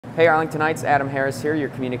Hey Arlingtonites, Adam Harris here, your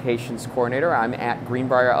communications coordinator. I'm at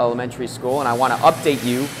Greenbrier Elementary School and I want to update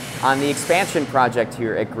you on the expansion project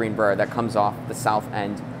here at Greenbrier that comes off the south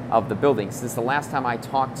end of the building. Since the last time I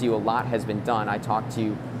talked to you, a lot has been done. I talked to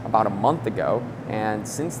you about a month ago, and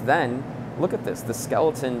since then, look at this. The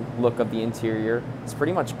skeleton look of the interior is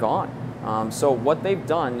pretty much gone. So what they've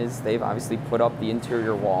done is they've obviously put up the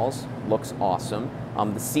interior walls, looks awesome.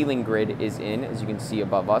 The ceiling grid is in, as you can see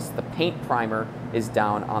above us. The paint primer is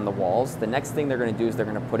down on the walls. The next thing they're going to do is they're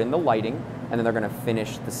going to put in the lighting, and then they're going to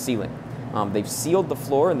finish the ceiling. They've sealed the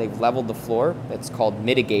floor and they've leveled the floor. That's called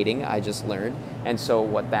mitigating, I just learned. And so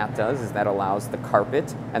what that does is that allows the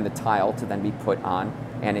carpet and the tile to then be put on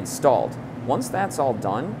and installed. Once that's all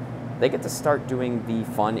done, they get to start doing the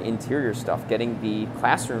fun interior stuff, getting the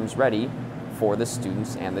classrooms ready for the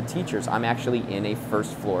students and the teachers. I'm actually in a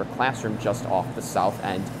first floor classroom just off the south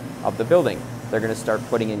end of the building. They're going to start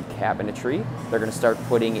putting in cabinetry. They're going to start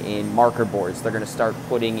putting in marker boards. They're going to start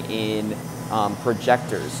putting in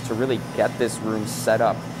projectors to really get this room set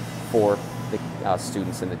up for the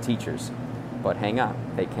students and the teachers. But hang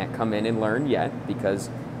on, they can't come in and learn yet because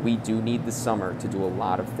we do need the summer to do a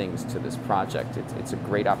lot of things to this project. It's a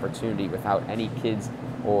great opportunity without any kids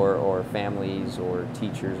or families or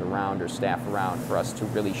teachers around or staff around for us to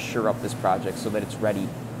really shore up this project so that it's ready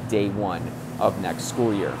day one of next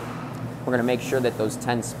school year. We're going to make sure that those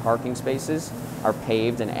 10 parking spaces are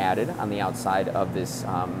paved and added on the outside of this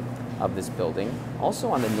building. Also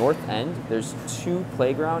on the north end, there's 2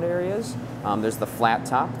 playground areas. There's the flat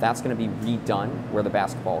top, that's going to be redone where the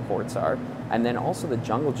basketball courts are. And then also the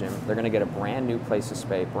jungle gym, they're going to get a brand new place to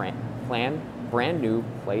stay, brand new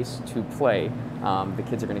place to play. The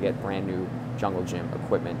kids are going to get brand new jungle gym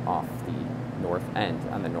equipment off the north end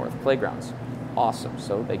on the north playgrounds. Awesome,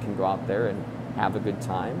 so they can go out there and have a good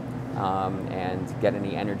time and get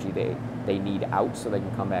any energy they need out so they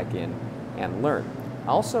can come back in and learn.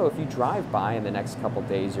 Also, if you drive by in the next couple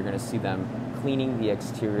days, you're going to see them cleaning the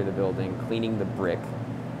exterior of the building, cleaning the brick.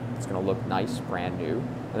 It's going to look nice, brand new.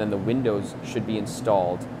 And then the windows should be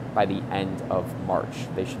installed by the end of March.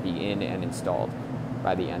 They should be in and installed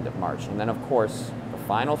by the end of March. And then, of course, the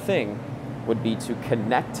final thing would be to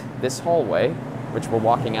connect this hallway, which we're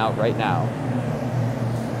walking out right now,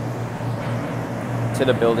 to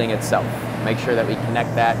the building itself. Make sure that we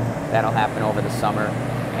connect that. That'll happen over the summer.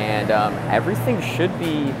 And everything should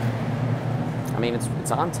be, I mean,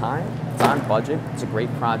 it's on time, it's on budget, it's a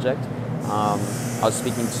great project. I was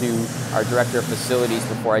speaking to our director of facilities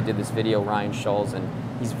before I did this video, Ryan Schulz, and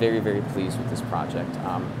he's very, very pleased with this project.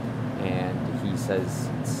 And he says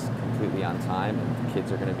it's completely on time, and the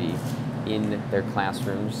kids are going to be in their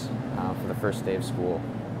classrooms for the first day of school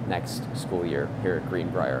next school year here at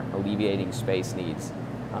Greenbrier, alleviating space needs,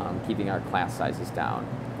 keeping our class sizes down.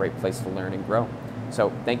 Great place to learn and grow. So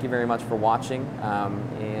thank you very much for watching,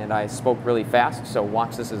 and I spoke really fast, so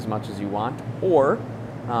watch this as much as you want, or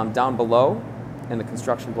down below in the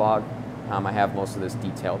construction blog, I have most of this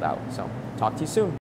detailed out. So talk to you soon.